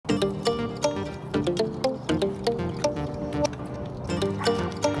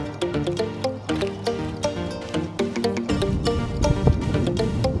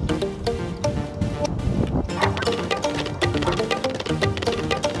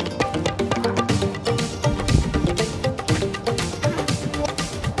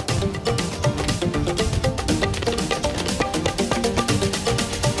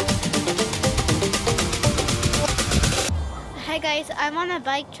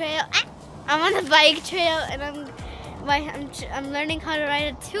bike trail. I'm on the bike trail, and I'm learning how to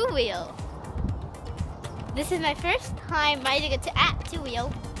ride a two-wheel. This is my first time riding a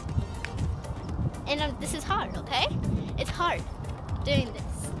two-wheel, and this is hard. Okay, it's hard doing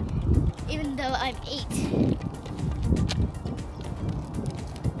this, even though I'm 8.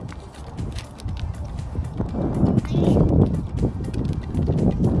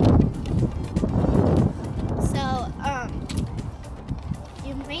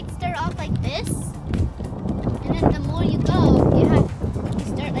 You might start off like this, and then the more you go, you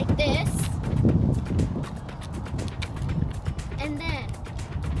start like this, and then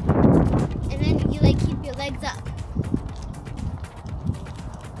you like keep your legs up.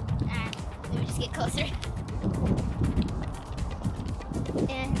 Let me just get closer.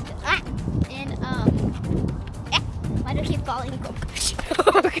 Why do I keep falling? Oh gosh.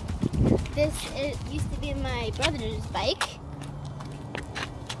 This used to be my brother's bike.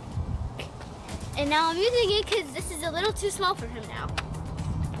 And now I'm using it because this is a little too small for him now.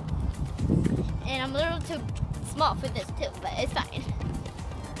 And I'm a little too small for this too, but it's fine.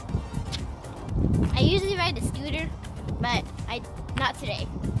 I usually ride a scooter, but not today.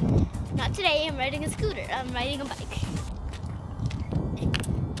 Not today, I'm riding a scooter. I'm riding a bike.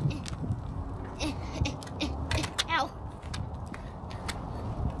 Ow.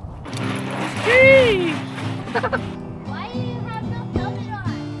 Hey! Why do you have no helmet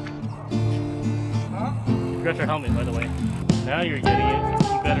on? Huh? You got your helmet, by the way. Now you're getting it.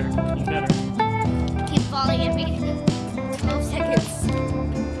 You better. Keep falling every 12 seconds.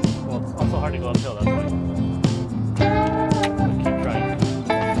 Well, it's also hard to go uphill, that's why. Keep trying.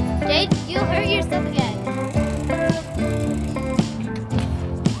 Jade, you'll hurt yourself again.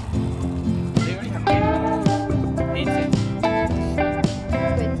 They already have cameras. Need to.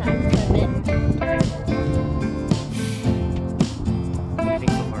 Good time for a minute. What do you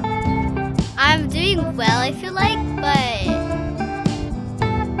think so far? I'm doing well, I feel like, but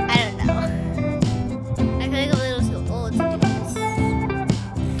I don't know. I feel like I'm a little too old to do this.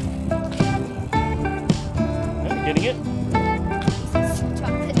 Yeah, you getting it?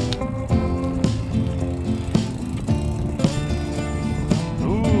 Chocolate.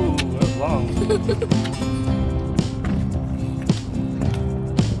 Ooh, that's long.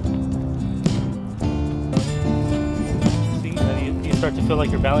 See, do you start to feel like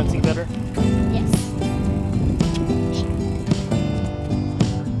you're balancing better?